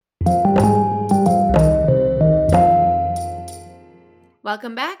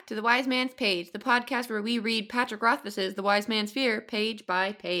Welcome back to The Wise Man's Page, the podcast where we read Patrick Rothfuss's The Wise Man's Fear page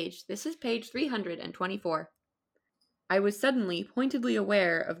by page. This is page 324. I was suddenly pointedly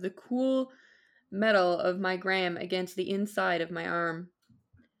aware of the cool metal of my gram against the inside of my arm.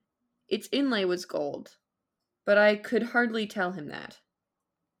 Its inlay was gold, but I could hardly tell him that.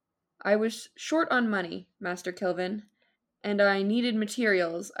 I was short on money, Master Kilvin, and I needed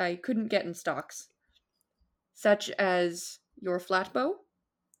materials I couldn't get in stocks. Such as your flatbow?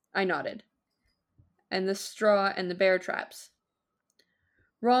 I nodded. And the straw and the bear traps.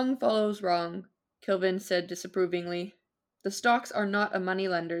 Wrong follows wrong, Kilvin said disapprovingly. The stocks are not a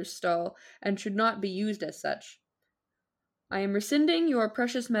moneylender's stall, and should not be used as such. I am rescinding your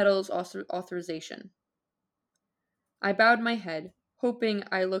precious metals authorization. I bowed my head, hoping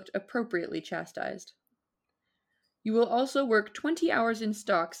I looked appropriately chastised. You will also work 20 hours in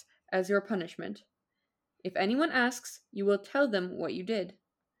stocks as your punishment. If anyone asks, you will tell them what you did,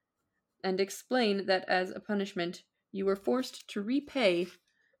 and explain that as a punishment, you were forced to repay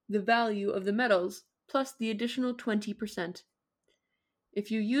the value of the metals plus the additional 20%.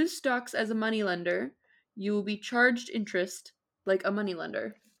 If you use stocks as a moneylender, you will be charged interest like a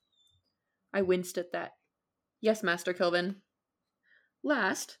moneylender. I winced at that. Yes, Master Kilvin.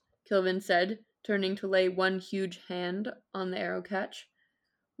 Last, Kilvin said, turning to lay one huge hand on the arrow catch.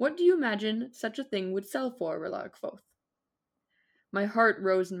 What do you imagine such a thing would sell for, Relagfoth? My heart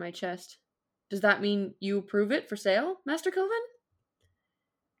rose in my chest. Does that mean you approve it for sale, Master Kilvin?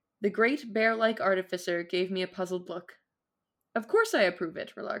 The great bear-like artificer gave me a puzzled look. Of course I approve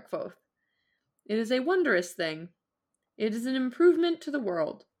it, Relagfoth. It is a wondrous thing. It is an improvement to the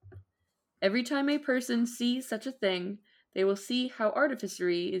world. Every time a person sees such a thing, they will see how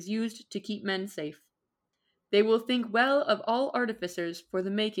artificery is used to keep men safe. They will think well of all artificers for the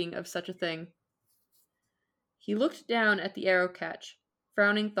making of such a thing. He looked down at the arrow catch,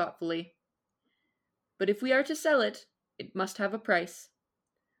 frowning thoughtfully. But if we are to sell it, it must have a price.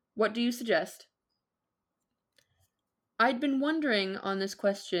 What do you suggest? I'd been wondering on this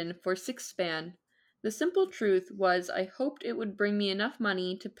question for 6 span. The simple truth was I hoped it would bring me enough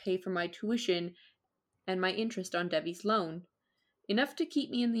money to pay for my tuition and my interest on Devi's loan. Enough to keep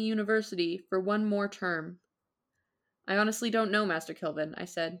me in the university for 1 more term. I honestly don't know, Master Kilvin, I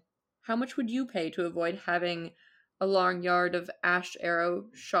said. How much would you pay to avoid having a long yard of ash arrow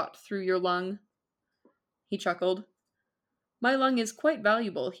shot through your lung? He chuckled. My lung is quite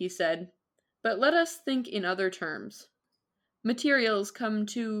valuable, he said, but let us think in other terms. Materials come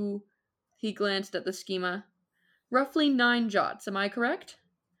to... He glanced at the schema. Roughly 9 jots, am I correct?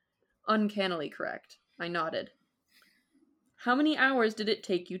 Uncannily correct, I nodded. How many hours did it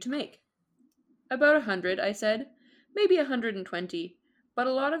take you to make? About 100, I said. Maybe 120, but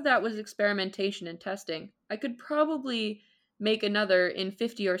a lot of that was experimentation and testing. I could probably make another in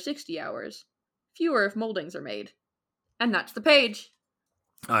 50 or 60 hours. Fewer if moldings are made. And that's the page.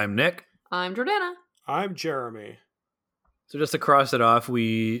 I'm Nick. I'm Jordana. I'm Jeremy. So just to cross it off,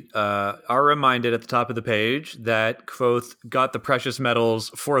 we are reminded at the top of the page that Kvothe got the precious metals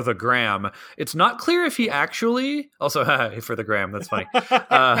for the gram. It's not clear if he actually... Also, for the gram, that's funny.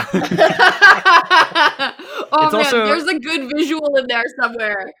 There's a good visual in there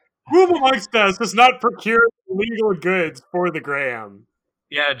somewhere. Who amongst us does not procure illegal goods for the gram?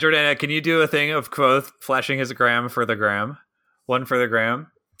 Yeah, Jordana, can you do a thing of Kvothe flashing his gram for the gram? 1 for the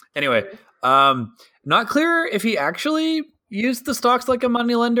gram. Anyway, not clear if he actually used the stocks like a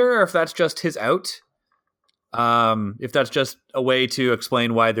moneylender or if that's just his out. If that's just a way to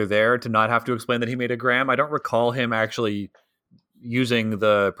explain why they're there, to not have to explain that he made a gram. I don't recall him actually using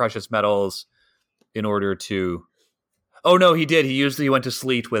the precious metals in order to... Oh, no, he did. He went to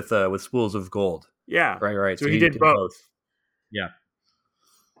Sleet with spools of gold. Yeah. Right. So he did both. Yeah.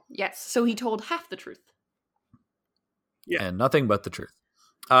 Yes, so he told half the truth. Yeah. And nothing but the truth.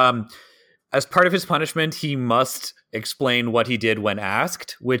 As part of his punishment, he must explain what he did when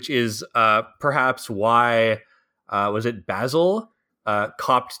asked, which is perhaps why, was it Basil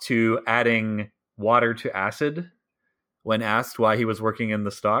copped to adding water to acid when asked why he was working in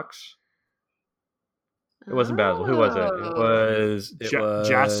the stocks? It wasn't Basil. Who was it? It was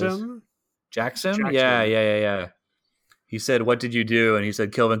Jackson? Jackson? Yeah. He said, "What did you do?" And he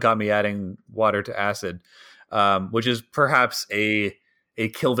said, "Kilvin got me adding water to acid," which is perhaps a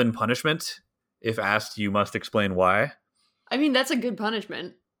Kilvin punishment. If asked, you must explain why. I mean, that's a good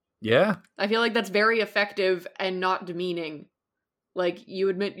punishment. Yeah. I feel like that's very effective and not demeaning. Like, you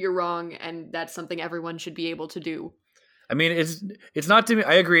admit you're wrong, and that's something everyone should be able to do. I mean, it's not.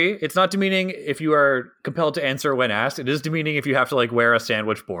 I agree. It's not demeaning if you are compelled to answer when asked. It is demeaning if you have to wear a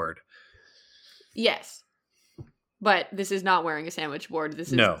sandwich board. Yes. But this is not wearing a sandwich board. This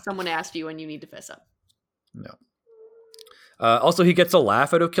is No. someone asked you and you need to fess up. No. Also, he gets a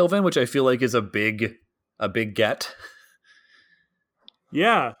laugh out of Kilvin, which I feel like is a big get.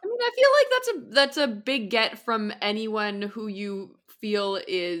 Yeah. I mean, I feel like that's a big get from anyone who you feel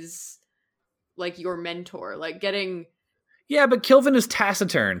is like your mentor. Like getting Yeah, but Kilvin is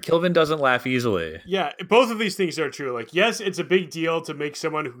taciturn. Kilvin doesn't laugh easily. Yeah, both of these things are true. Like, yes, it's a big deal to make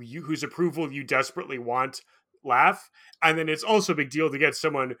someone whose approval you desperately want laugh, and then it's also a big deal to get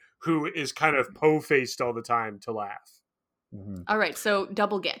someone who is kind of po-faced all the time to laugh. Mm-hmm. all right, so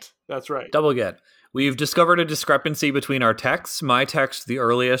double get. That's right. Double get. We've discovered a discrepancy between our texts. My text, the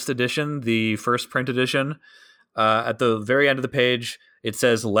earliest edition, the first print edition, at the very end of the page, it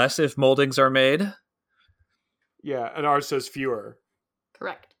says less if moldings are made, Yeah, and ours says fewer.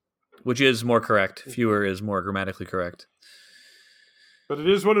 Correct. which is more correct. Fewer is more grammatically correct. But it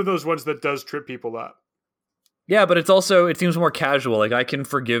is one of those ones that does trip people up. Yeah, but it seems more casual. Like, I can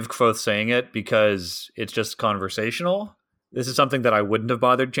forgive Kvothe saying it because it's just conversational. This is something that I wouldn't have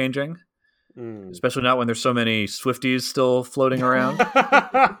bothered changing, especially not when there's so many Swifties still floating around.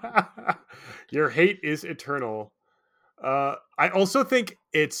 Your hate is eternal. I also think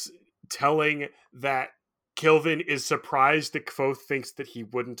it's telling that Kilvin is surprised that Kvothe thinks that he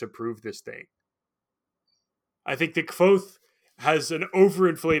wouldn't approve this thing. I think that Kvothe has an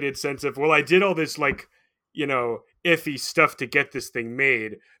overinflated sense of, well, I did all this, like, iffy stuff to get this thing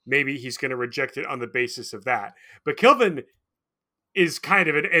made. Maybe he's going to reject it on the basis of that. But Kilvin is kind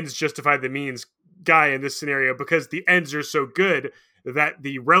of an ends justify the means guy in this scenario because the ends are so good that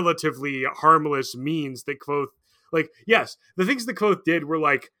the relatively harmless means that Kvothe, like, yes, the things that Kvothe did were,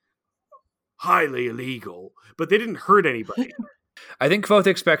 like, highly illegal, but they didn't hurt anybody. I think Kvothe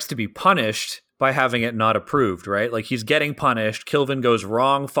expects to be punished by having it not approved, right? Like, he's getting punished. Kilvin goes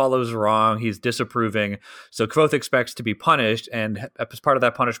wrong, follows wrong. He's disapproving. So Kvothe expects to be punished, and as part of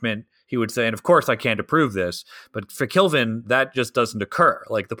that punishment, he would say, and of course I can't approve this. But for Kilvin, that just doesn't occur.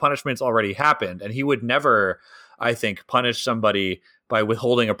 Like, the punishment's already happened, and he would never, I think, punish somebody by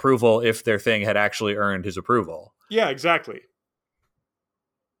withholding approval if their thing had actually earned his approval. Yeah, exactly.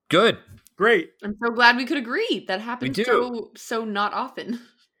 Good. Great. I'm so glad we could agree. That happens We do. so not often.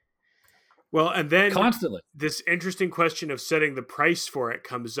 Well, and then Constantly. this interesting question of setting the price for it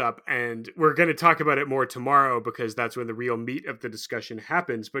comes up, and we're going to talk about it more tomorrow because that's when the real meat of the discussion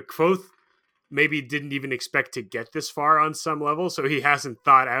happens. But Kvothe maybe didn't even expect to get this far on some level, so he hasn't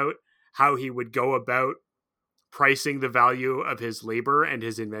thought out how he would go about pricing the value of his labor and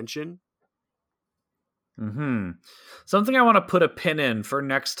his invention. Something I want to put a pin in for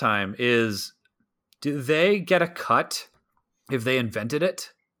next time is, do they get a cut if they invented it?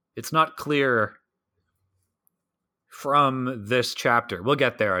 It's not clear from this chapter. We'll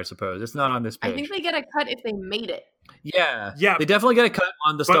get there, I suppose. It's not on this page. I think they get a cut if they made it. Yeah. Yeah. They definitely get a cut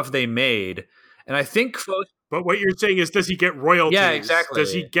on the stuff they made. And I think Kvothe... But what you're saying is, does he get royalties? Yeah, exactly.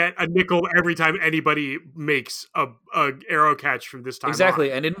 Does he get a nickel every time anybody makes a arrow catch from this time Exactly.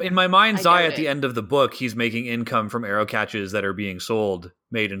 on? And in my mind's I eye, get at the it. end of the book, he's making income from arrow catches that are being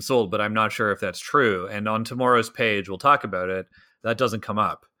made and sold, but I'm not sure if that's true. And on tomorrow's page, we'll talk about it. That doesn't come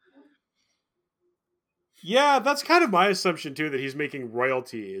up. Yeah, that's kind of my assumption too, that he's making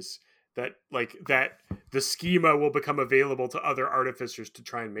royalties, that the schema will become available to other artificers to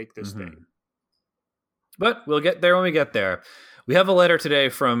try and make this thing. But we'll get there when we get there. We have a letter today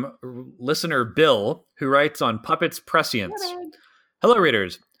from listener Bill, who writes on Puppet's prescience. Hello,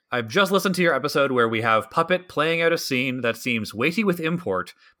 readers. I've just listened to your episode where we have Puppet playing out a scene that seems weighty with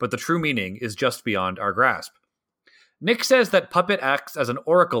import, but the true meaning is just beyond our grasp. Nick says that Puppet acts as an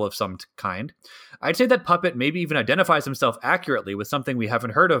oracle of some kind. I'd say that Puppet maybe even identifies himself accurately with something we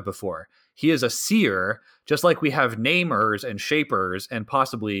haven't heard of before. He is a seer, just like we have namers and shapers and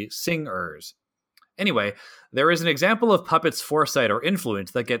possibly singers. Anyway, there is an example of Puppet's foresight or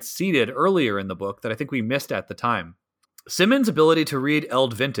influence that gets seeded earlier in the book that I think we missed at the time. Simmons' ability to read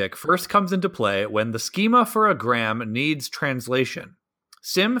Eldvintic first comes into play when the schema for a gram needs translation.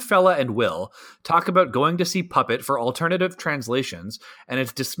 Sim, Fella, and Will talk about going to see Puppet for alternative translations, and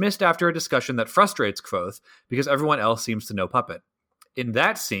it's dismissed after a discussion that frustrates Kvothe because everyone else seems to know Puppet. In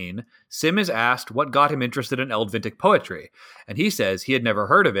that scene, Sim is asked what got him interested in Eldvintic poetry, and he says he had never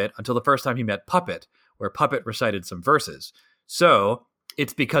heard of it until the first time he met Puppet, where Puppet recited some verses. So,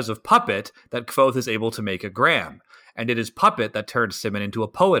 it's because of Puppet that Kvothe is able to make a gram, and it is Puppet that turned Simon into a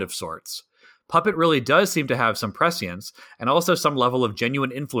poet of sorts. Puppet really does seem to have some prescience, and also some level of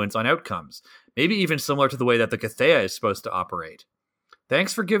genuine influence on outcomes, maybe even similar to the way that the Cathea is supposed to operate.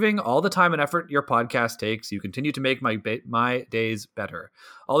 Thanks for giving all the time and effort your podcast takes. You continue to make my days better.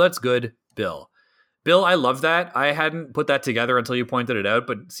 All that's good, Bill. Bill, I love that. I hadn't put that together until you pointed it out,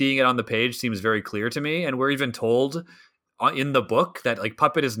 but seeing it on the page seems very clear to me. And we're even told in the book that like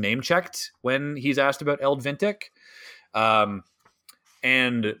Puppet is name checked when he's asked about Eld Vintic.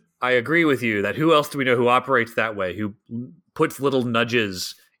 And I agree with you that who else do we know who operates that way, who puts little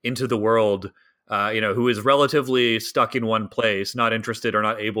nudges into the world, who is relatively stuck in one place, not interested or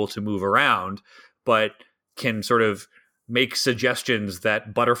not able to move around, but can sort of make suggestions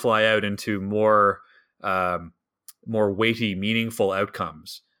that butterfly out into more weighty, meaningful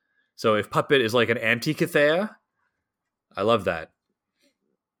outcomes. So if Puppet is like an anti-Cathea, I love that.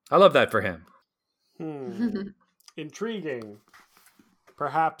 I love that for him. Intriguing.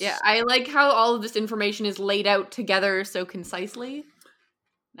 Perhaps. Yeah, I like how all of this information is laid out together so concisely.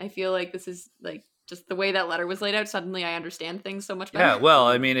 I feel like this is like just the way that letter was laid out. Suddenly I understand things so much better. Yeah, well,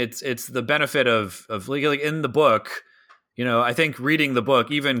 I mean, it's the benefit of like in the book, I think reading the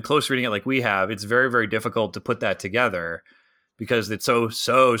book, even close reading it like we have, it's very, very difficult to put that together because it's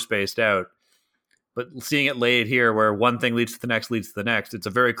so spaced out. But seeing it laid here where one thing leads to the next, it's a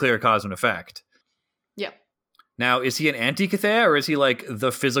very clear cause and effect. Yeah. Now, is he an anti-Cathea or is he like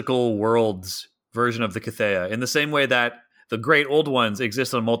the physical world's version of the Cathea? In the same way that the great old ones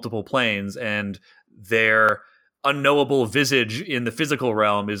exist on multiple planes and their unknowable visage in the physical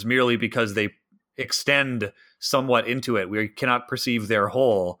realm is merely because they extend somewhat into it. We cannot perceive their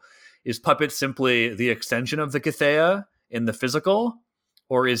whole. Is Puppet simply the extension of the Cathea in the physical?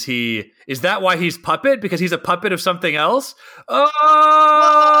 Or is that why he's Puppet? Because he's a puppet of something else? Oh!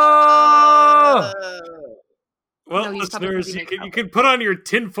 Well, No, listeners, you can put on your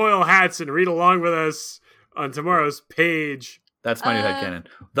tinfoil hats and read along with us on tomorrow's page. That's my new headcanon.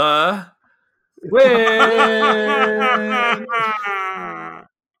 The Win!